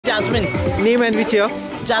Jasmine. Name and which year?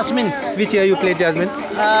 Jasmine. Which year you played Jasmine?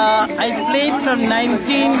 I played from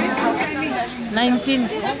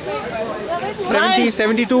 70,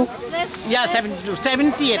 72? Yeah, 72.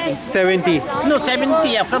 70, I think. 70. No, 70,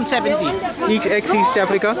 yeah, from 70. Ex-East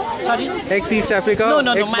Africa? Sorry? Ex-East Africa? No,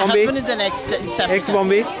 my Ex-Bombay? husband is an ex-East Africa.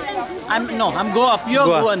 Ex-Bombay? I'm Goa, pure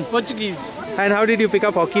Goan, Portuguese. And how did you pick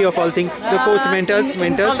up hockey of all things? The coach, mentors?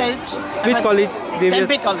 College. Which college?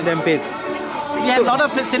 Dempe College. Dempe's. We have a lot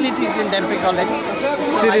of facilities in Dempe College.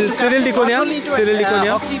 Cyril Diconia?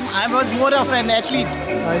 Hockey, I was more of an athlete.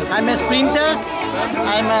 I'm a sprinter.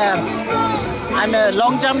 I'm a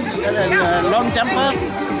long jumper,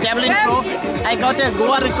 javelin throw. I got a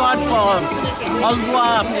Goa record for all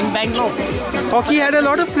Goa in Bangalore. Hockey had a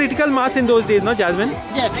lot of critical mass in those days, no, Jasmine?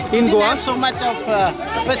 Yes. In Goa? We didn't have so much of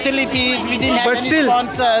facilities. We didn't have any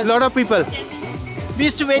sponsors. A lot of people. We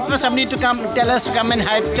used to wait for somebody to tell us to come and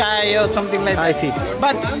hype chai or something like that. I see.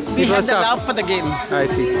 But we had the love for the game. I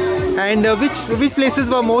see. And which places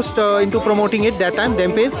were most into promoting it that time?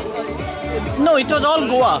 Dempe's? No, it was all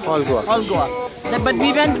Goa. All Goa. All Goa. But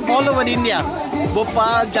we went all over India.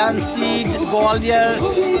 Bhopal, Jhansi, Gwalior,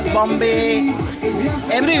 Bombay,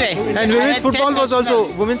 everywhere. And women's football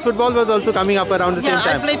was also coming up around the same time.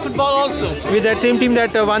 Yeah, I played football also. With that same team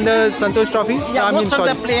that won the Santosh Trophy? Yeah, most of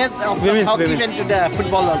the players of hockey went to the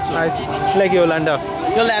football also. I see. Like Yolanda,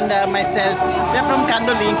 myself. We're from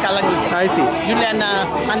Kandoli in Kalangi. I see. Juliana,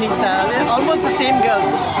 Anita, we're almost the same girls.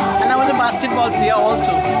 And I was a basketball player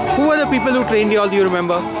also. Who were the people who trained you all, do you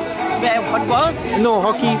remember? Football? No,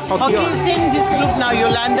 hockey. Hockey is in this group now.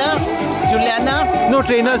 Yolanda, Juliana. No,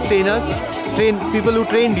 trainers. People who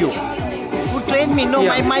trained you. Who trained me? No,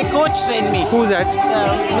 yeah. my coach trained me. Who's that?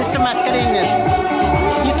 Mr. Mascarenhas.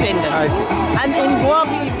 He trained us. I see. And in Goa,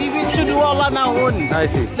 we used to do all on our own. I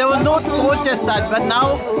see. There was no coach as such, but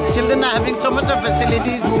now children are having so much of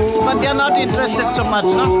facilities, but they are not interested so much.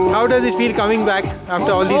 No? How does it feel coming back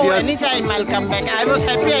after all these years? Anytime I'll come back. I was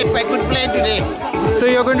happy I could play today. So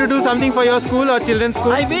you're going to do something for your school or children's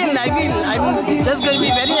school? I will. I'm just going to be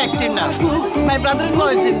very active now. My brother-in-law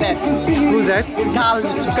is in there. Who's that?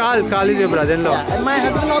 Carl is your brother-in-law. Yeah. And my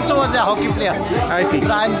husband also was a hockey player. I see.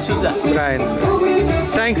 Brian Souza.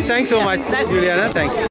 Thanks so much, Juliana. Thanks.